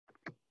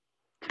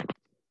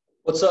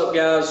What's up,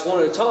 guys?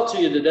 Wanted to talk to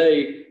you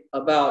today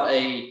about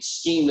a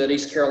scheme that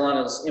East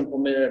Carolina's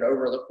implemented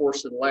over the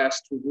course of the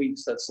last 2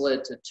 weeks that's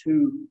led to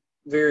two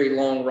very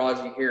long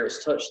Raji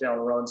Harris touchdown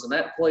runs, and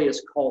that play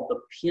is called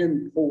the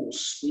Pin Pull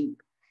Sweep.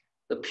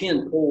 The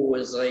Pin Pull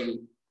is a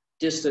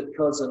distant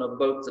cousin of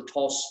both the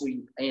toss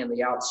sweep and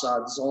the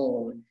outside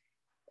zone,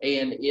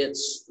 and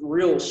its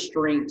real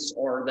strengths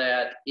are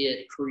that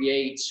it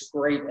creates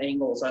great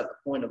angles at the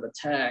point of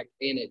attack,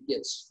 and it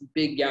gets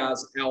big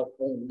guys out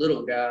on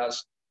little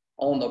guys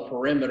on the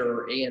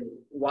perimeter. And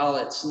while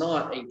it's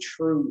not a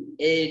true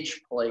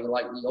edge play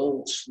like the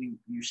old sweep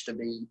used to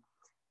be,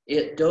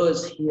 it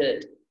does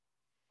hit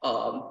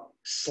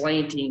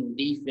slanting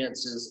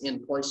defenses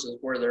in places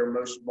where they're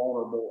most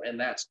vulnerable, and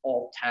that's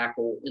off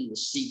tackle in the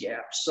C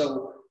gap.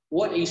 So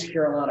what East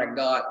Carolina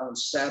got on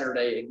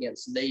Saturday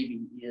against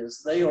Navy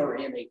is they are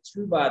in a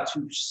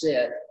 2-by-2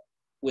 set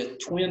with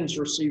twins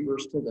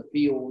receivers to the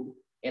field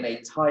and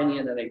a tight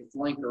end and a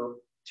flanker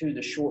to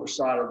the short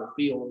side of the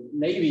field.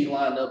 Navy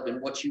lined up in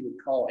what you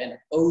would call an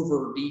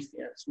over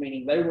defense,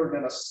 meaning they were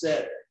going to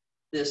set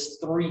this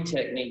 3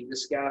 technique.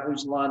 This guy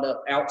who's lined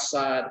up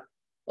outside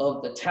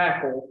of the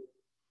tackle,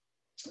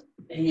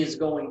 he is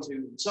going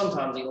to,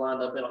 sometimes he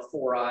lined up in a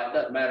 4-eye, it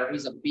doesn't matter,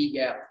 he's a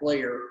B-gap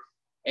player,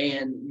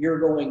 and you're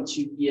going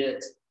to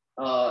get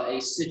a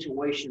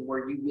situation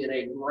where you get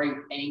a great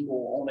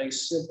angle on a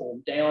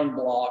simple down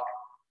block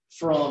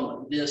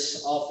from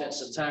this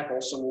offensive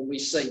tackle. So when we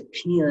say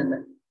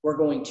pin, we're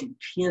going to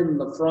pin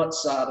the front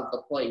side of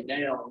the play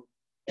down,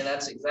 and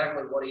that's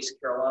exactly what East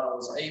Carolina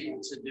was able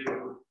to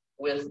do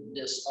with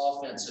this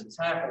offensive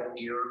tackle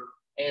here.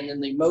 And then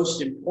the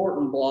most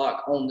important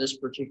block on this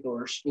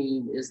particular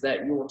scheme is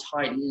that your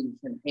tight end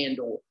can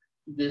handle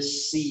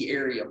this C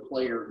area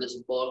player, this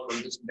buck or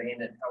this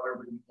bandit,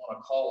 however you want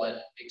to call it,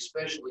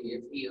 especially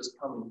if he is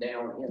coming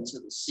down into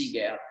the C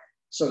gap.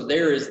 So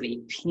there is the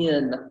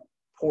pin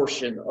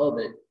portion of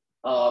it.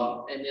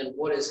 And then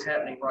what is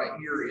happening right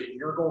here is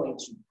you're going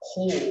to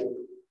pull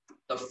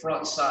the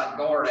front side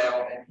guard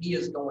out, and he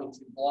is going to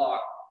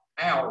block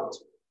out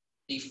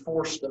the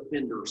forced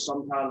defender.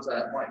 Sometimes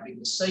that might be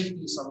the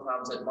safety,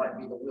 sometimes it might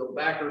be the wheel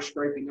backer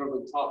scraping over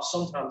the top,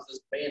 sometimes this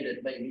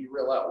bandit may be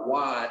real out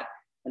wide,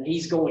 and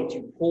he's going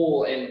to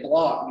pull and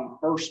block the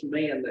first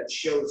man that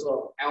shows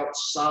up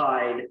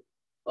outside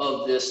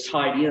of this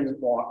tight end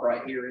block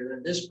right here. And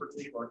in this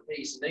particular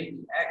case, Navy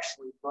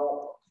actually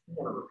brought the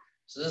corner.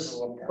 So this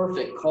is a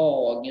perfect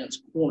call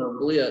against corner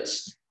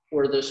blitz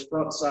where this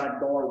front side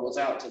guard was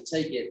out to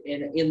take it.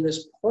 And in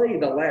this play,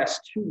 the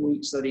last 2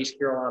 weeks that East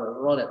Carolina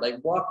run it, they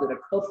blocked it a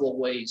couple of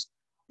ways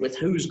with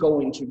who's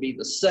going to be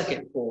the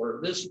second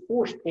puller. This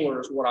force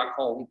puller is what I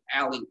call the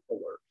alley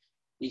puller,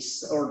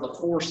 or the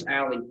force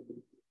alley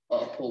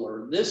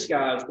puller. This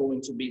guy is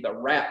going to be the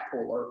wrap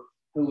puller,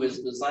 who is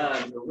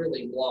designed to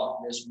really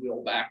block this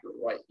wheel backer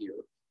right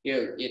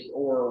here,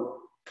 or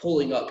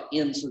pulling up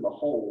into the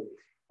hole.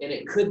 And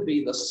it could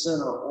be the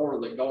center or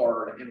the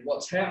guard. And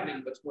what's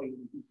happening between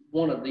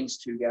one of these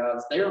two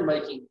guys, they're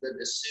making the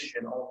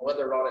decision on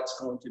whether or not it's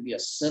going to be a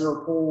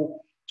center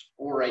pull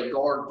or a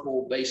guard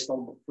pull based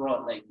on the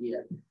front they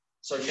get.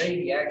 So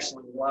Navy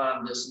actually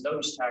lined this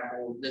nose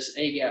tackle, this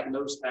A-gap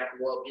nose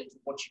tackle up into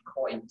what you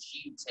call a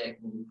G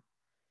technique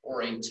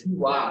or a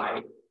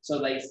 2-eye. So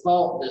they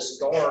thought this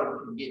guard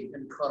could get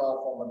him cut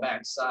off on the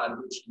backside,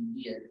 which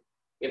he did.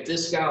 If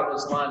this guy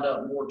was lined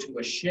up more to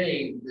a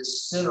shade,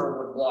 this center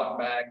would block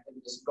back and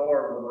this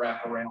guard would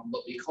wrap around.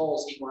 But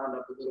because he lined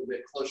up a little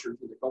bit closer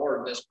to the guard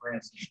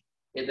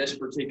in this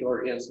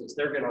particular instance,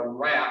 they're going to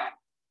wrap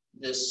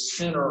this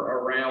center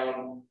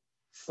around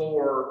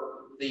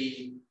for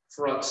the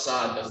front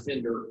side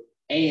defender.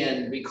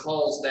 And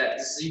because that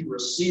Z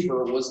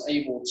receiver was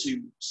able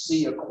to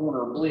see a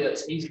corner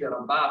blitz, he's going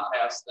to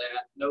bypass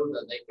that, know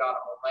that they've got him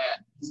on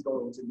that. He's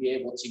going to be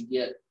able to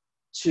get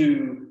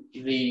to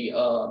the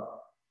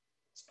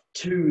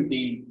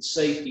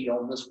safety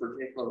on this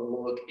particular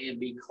look. And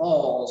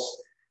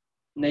because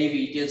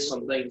Navy did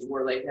some things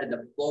where they had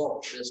to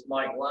bump this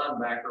Mike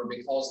linebacker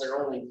because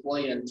they're only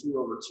playing 2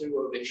 over 2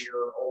 over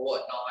here or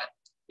whatnot,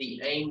 the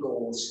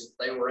angles,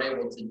 they were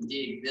able to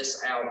dig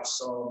this out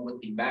some with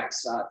the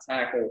backside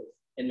tackle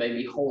and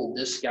maybe hold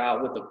this guy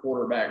with the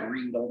quarterback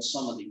read on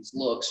some of these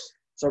looks.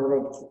 So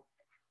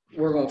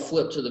we're going to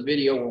flip to the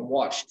video and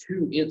watch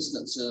 2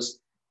 instances.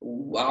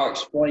 I'll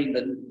explain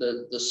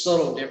the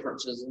subtle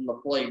differences in the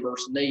play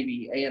versus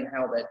Navy and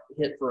how that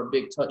hit for a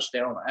big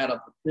touchdown out of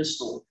the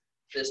pistol.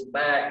 This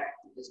back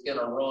is going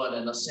to run,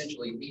 and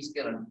essentially he's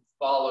going to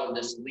follow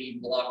this lead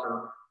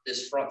blocker,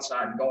 this front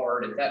side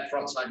guard. If that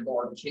front side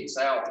guard kicks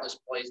out, this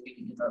play is going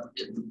to end up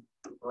hitting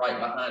right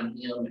behind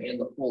him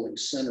and the pulling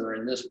center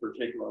in this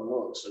particular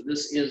look. So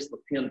this is the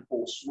pin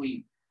pull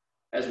sweep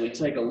as we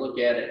take a look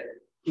at it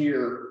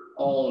here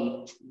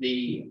on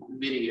the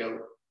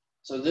video.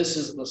 So this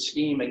is the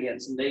scheme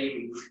against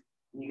Navy.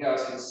 You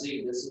guys can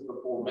see this is the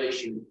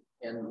formation.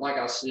 And like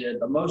I said,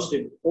 the most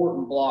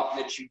important block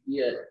that you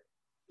get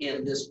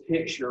in this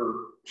picture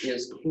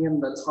is, can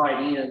the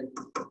tight end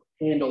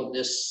handle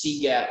this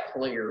C-gap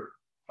player?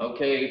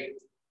 Okay.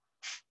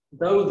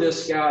 though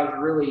this guy's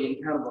really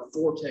in kind of a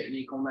 4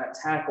 technique on that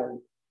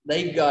tackle,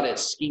 they've got it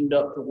schemed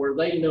up to where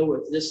they know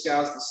if this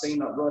guy's the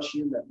seam up rush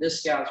in, that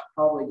this guy's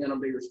probably going to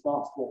be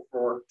responsible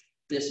for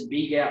this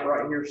B gap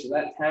right here. So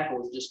that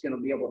tackle is just going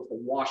to be able to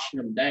wash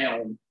him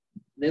down.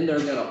 Then they're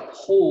going to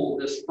pull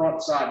this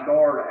front side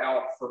guard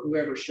out for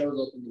whoever shows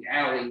up in the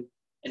alley.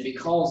 And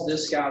because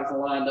this guy's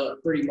lined up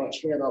pretty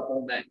much head up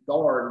on that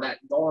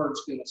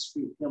guard's going to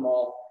scoop him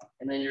off.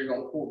 And then you're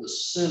going to pull the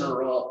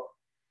center up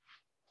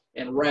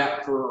and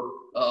wrap for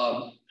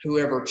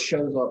whoever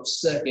shows up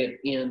second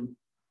in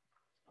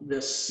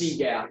this C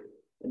gap.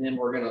 And then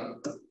we're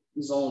going to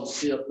zone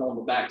shift on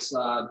the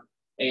backside.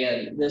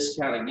 And this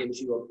kind of gives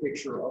you a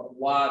picture of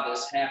why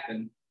this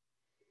happened.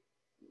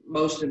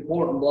 Most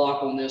important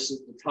block on this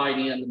is the tight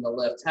end and the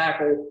left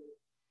tackle.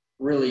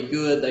 Really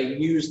good. They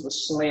use the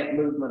slant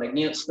movement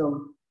against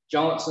them.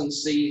 Johnson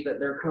sees that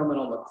they're coming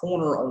on the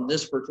corner on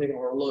this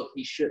particular look.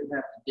 He shouldn't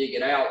have to dig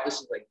it out.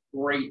 This is a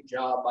great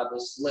job by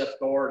this left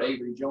guard,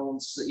 Avery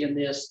Jones, in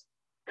this,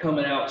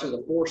 coming out to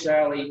the force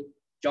alley.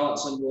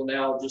 Johnson will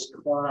now just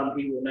climb.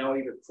 He will now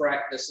either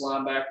crack this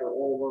linebacker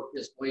or work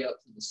his way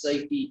up to the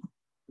safety.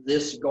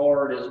 This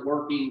guard is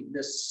working.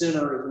 This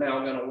center is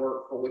now going to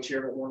work for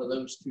whichever one of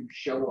those two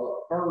show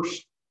up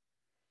first.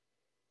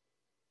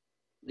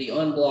 The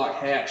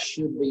unblocked half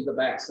should be the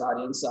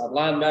backside inside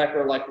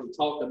linebacker like we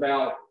talked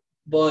about,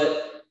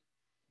 but,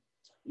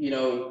 you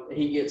know,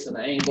 he gets an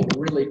angle,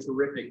 really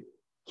terrific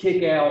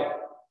kick out,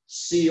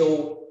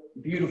 seal,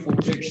 beautiful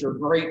picture,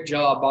 great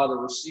job by the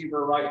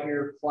receiver right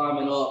here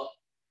climbing up,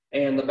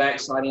 and the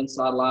backside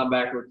inside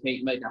linebacker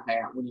can't make a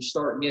hat. When you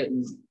start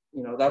getting,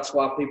 you know, that's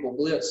why people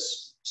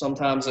blitz.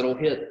 Sometimes it'll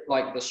hit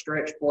like the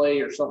stretch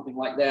play or something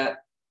like that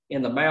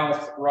in the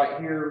mouth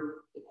right here.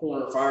 The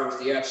corner fire is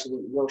the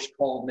absolute worst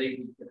call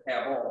Navy could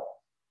have on.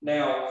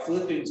 Now,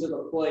 flipping to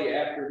the play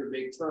after the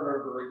big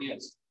turnover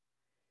against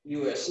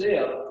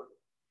USF,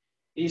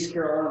 East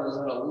Carolina is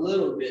in a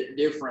little bit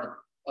different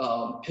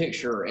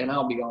picture. And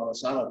I'll be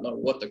honest, I don't know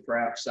what the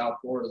crap South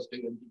Florida is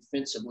doing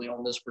defensively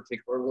on this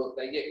particular look.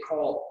 They get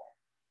caught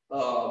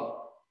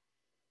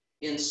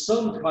in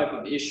some type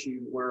of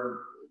issue where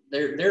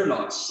they're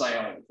not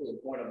sound to the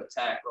point of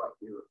attack right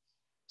here.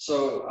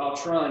 So I'll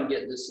try and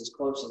get this as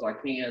close as I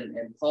can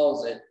and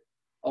pause it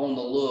on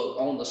the look,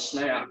 on the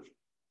snap.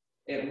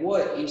 And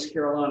what East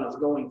Carolina is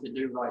going to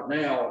do right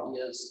now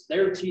is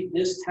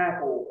this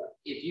tackle,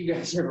 if you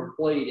guys ever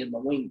played in the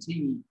wing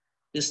T,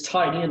 this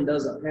tight end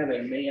doesn't have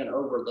a man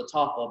over the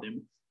top of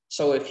him.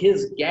 So if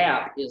his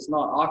gap is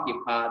not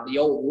occupied, the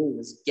old rule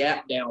is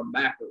gap down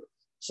backer.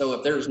 So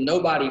if there's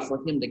nobody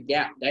for him to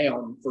gap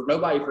down,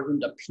 nobody for him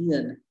to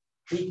pin,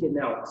 he can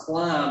now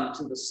climb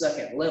to the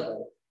second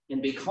level.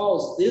 And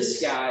because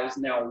this guy is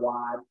now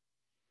wide,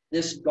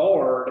 this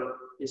guard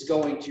is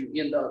going to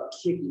end up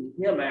kicking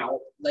him out.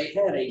 They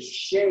had a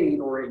shade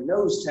or a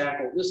nose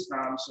tackle this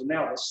time, so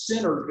now the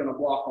center is going to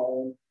block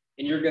on,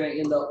 and you're going to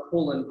end up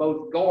pulling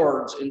both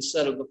guards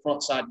instead of the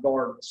front side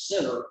guard, the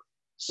center.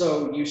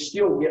 So you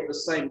still get the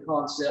same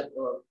concept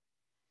of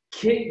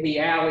kick the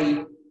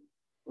alley,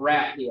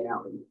 wrap the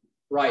alley.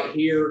 Right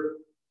here,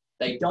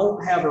 they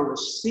don't have a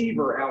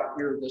receiver out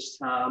here this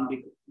time,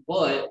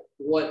 but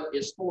what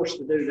is forced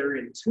to do, they're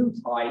in two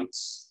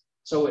tights,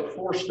 so it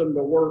forced them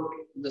to work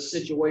the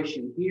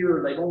situation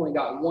here. They've only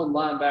got one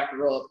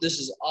linebacker up. This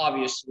is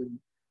obviously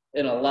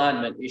an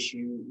alignment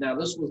issue. Now,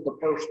 this was the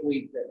first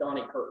week that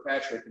Donnie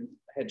Kirkpatrick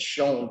had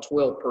shown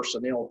 12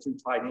 personnel, 2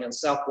 tight ends.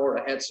 South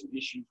Florida had some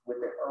issues with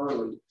it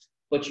early,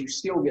 but you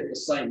still get the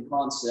same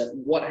concept.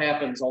 What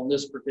happens on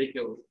this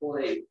particular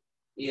play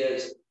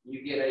is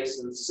you get a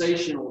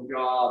sensational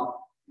job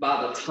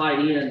by the tight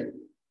end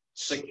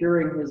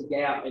securing his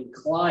gap and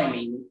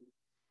climbing.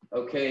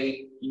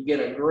 Okay, you get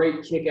a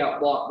great kick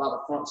out block by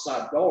the front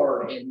side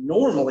guard. And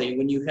normally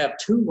when you have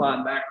 2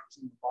 linebackers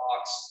in the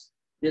box,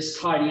 this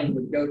tight end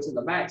would go to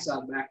the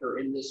backside backer,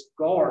 and this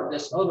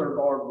other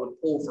guard would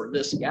pull for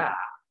this guy.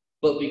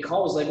 But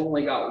because they've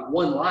only got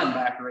 1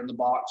 linebacker in the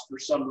box for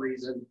some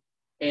reason,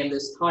 and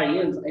this tight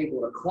end's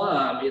able to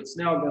climb, it's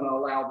now going to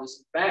allow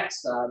this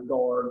backside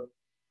guard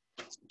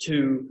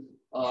to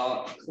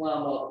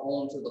climb up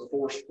onto the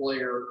force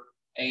player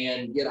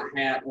and get a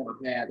hat on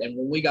a hat. And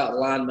when we got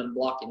linemen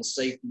blocking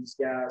safeties,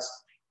 guys,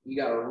 you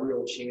got a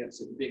real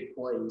chance at big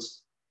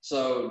plays.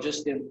 So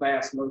just in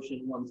fast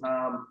motion one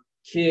time,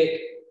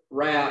 kick,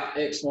 wrap,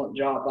 excellent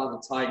job by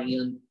the tight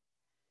end.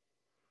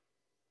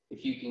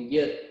 If you can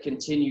get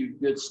continued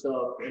good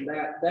stuff, and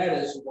that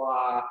is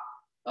why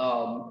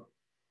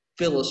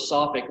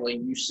philosophically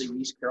you see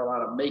East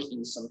Carolina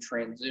making some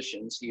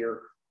transitions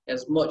here.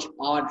 As much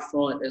odd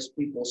front as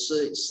people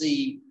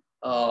see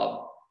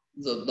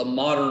the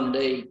modern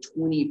day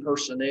 20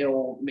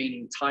 personnel,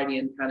 meaning tight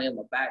end kind of in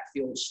the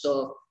backfield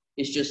stuff,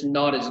 is just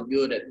not as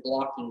good at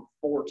blocking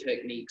 4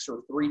 techniques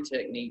or 3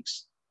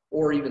 techniques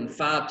or even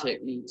 5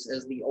 techniques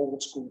as the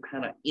old school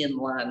kind of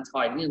inline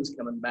tight ends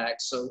coming back.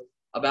 So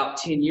about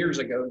 10 years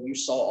ago, you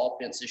saw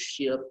offenses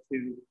shift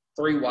to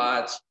 3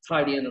 wides,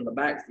 tight end in the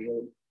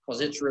backfield,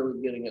 because it's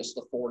really getting us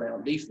the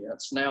 4-down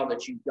defense. Now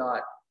that you've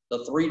got the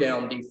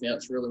 3-down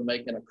defense really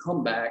making a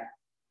comeback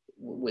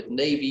with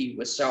Navy,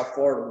 with South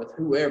Florida, with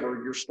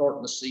whoever. You're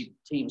starting to see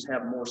teams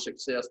have more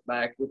success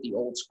back with the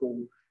old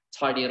school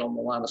tight end on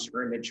the line of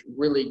scrimmage.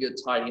 Really good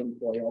tight end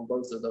play on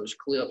both of those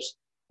clips.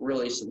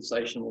 Really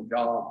sensational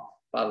job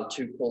by the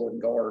 2 pulling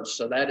guards.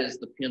 So that is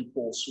the pin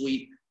pull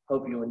sweep.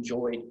 Hope you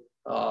enjoyed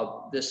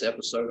this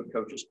episode of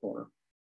Coach's Corner.